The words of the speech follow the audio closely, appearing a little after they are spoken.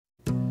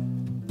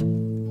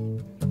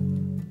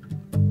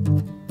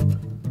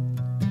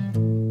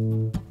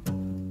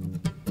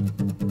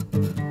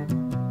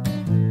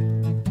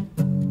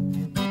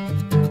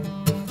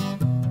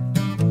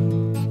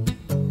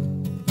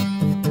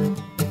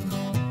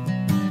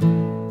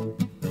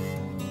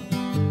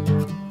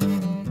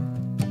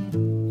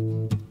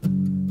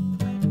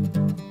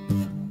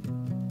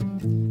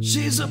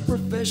She's a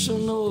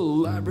professional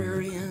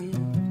librarian.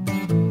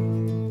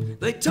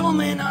 They told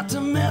me not to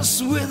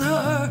mess with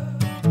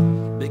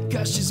her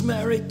because she's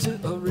married to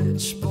a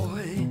rich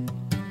boy,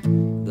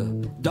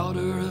 the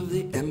daughter of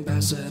the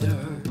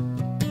ambassador.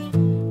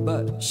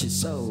 But she's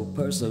so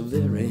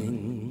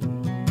persevering.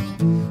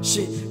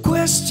 She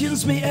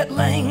questions me at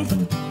length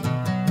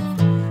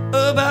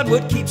about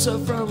what keeps her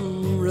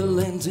from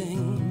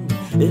relenting.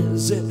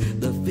 Is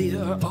it the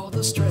fear or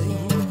the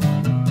strength?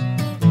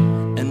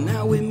 And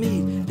now we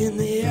meet in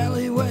the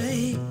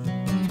alleyway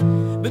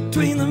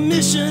between the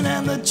mission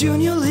and the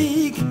junior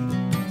league,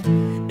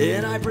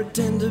 and I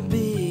pretend to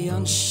be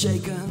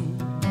unshaken,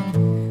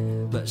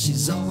 but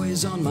she's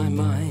always on my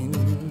mind.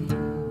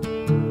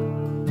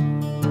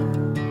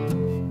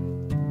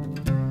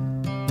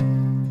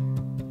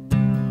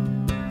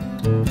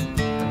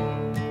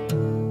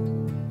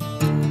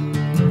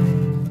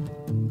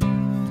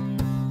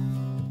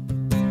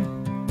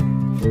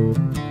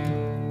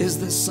 Is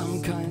this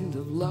some kind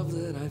of love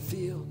that I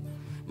feel?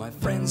 My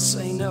friends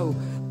say no,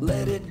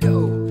 let it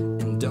go,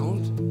 and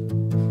don't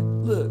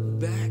look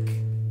back.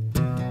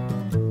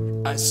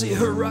 I see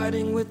her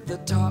riding with the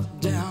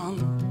top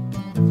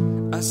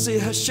down. I see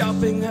her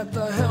shopping at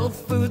the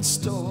health food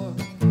store.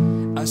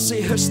 I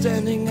see her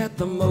standing at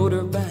the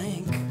motor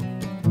bank.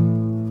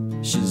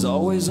 She's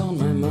always on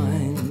my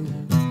mind.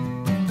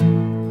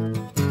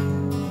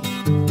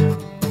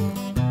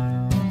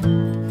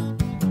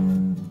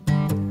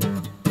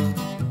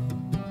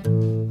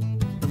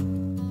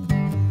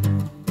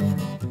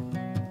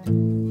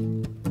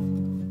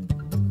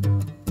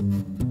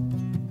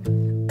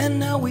 And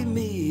now we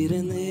meet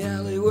in the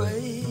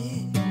alleyway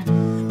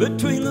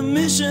between the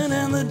mission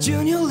and the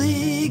junior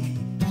league,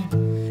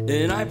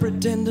 and I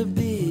pretend to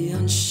be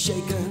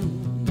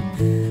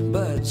unshaken,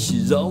 but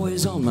she's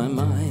always on my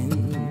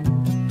mind.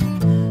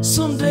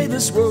 Someday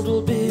this world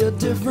will be a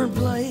different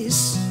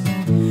place.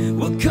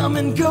 We'll come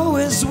and go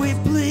as we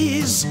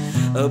please,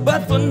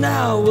 but for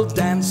now we'll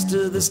dance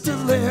to this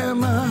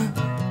dilemma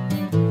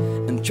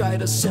and try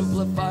to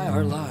simplify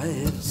our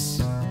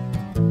lives.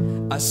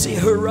 I see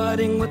her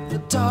riding with the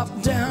top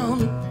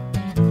down.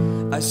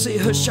 I see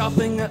her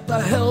shopping at the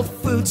health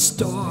food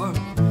store.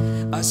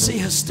 I see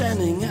her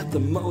standing at the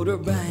motor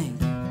bank.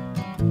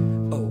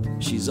 Oh,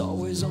 she's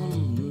always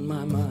on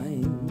my mind.